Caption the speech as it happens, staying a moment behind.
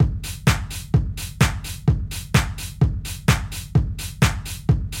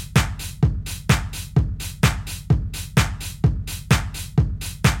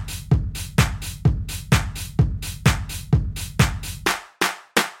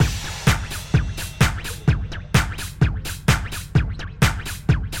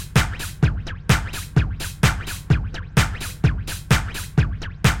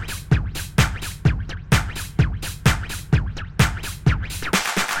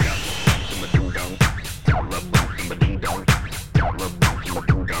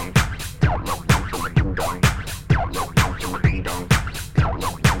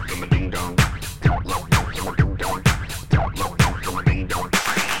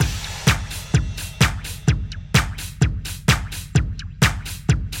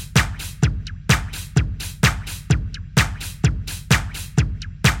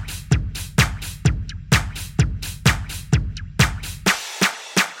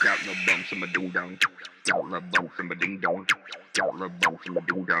Got Luv Bumps in my doo dong. Got Luv Bumps in my ding dong. Got Luv Bumps in my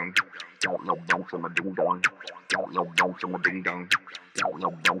doo dong. Got Luv Bumps in my doo dong. Got Luv Bumps in my ding dong. Got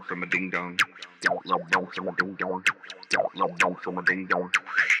Luv Bumps in my ding dong. Got Luv Bumps in my ding dong. Got Luv Bumps in my ding dong.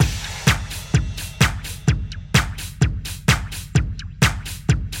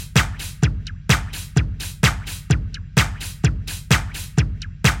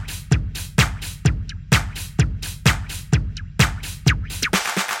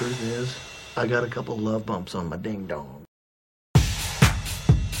 Truth is, I got a couple love bumps on my ding dong.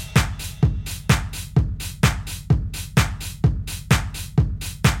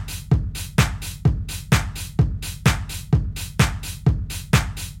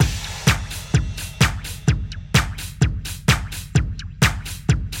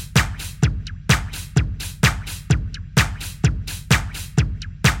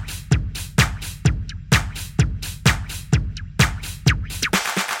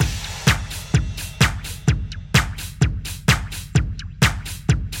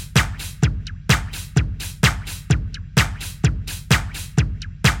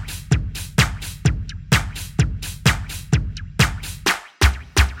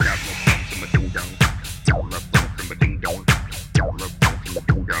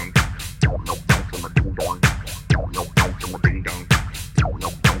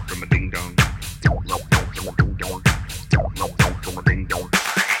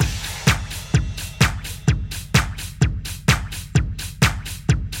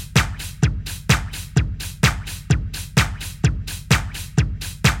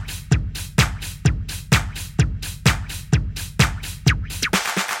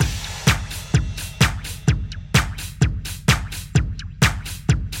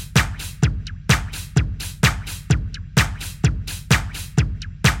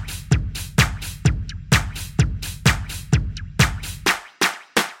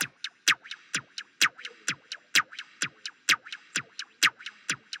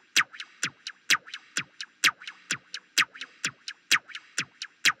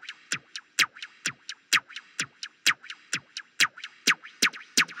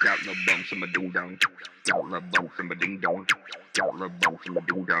 Got Luv Bumps in my doo dong. Got Luv Bumps in my ding dong. Got Luv Bumps in my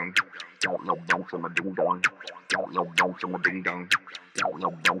doo dong. Got Luv Bumps in my doo dong. Got Luv Bumps in my ding dong. Got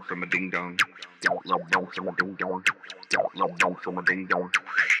Luv Bumps in my ding dong. Got Luv Bumps in my ding dong. Got Luv Bumps in my ding dong.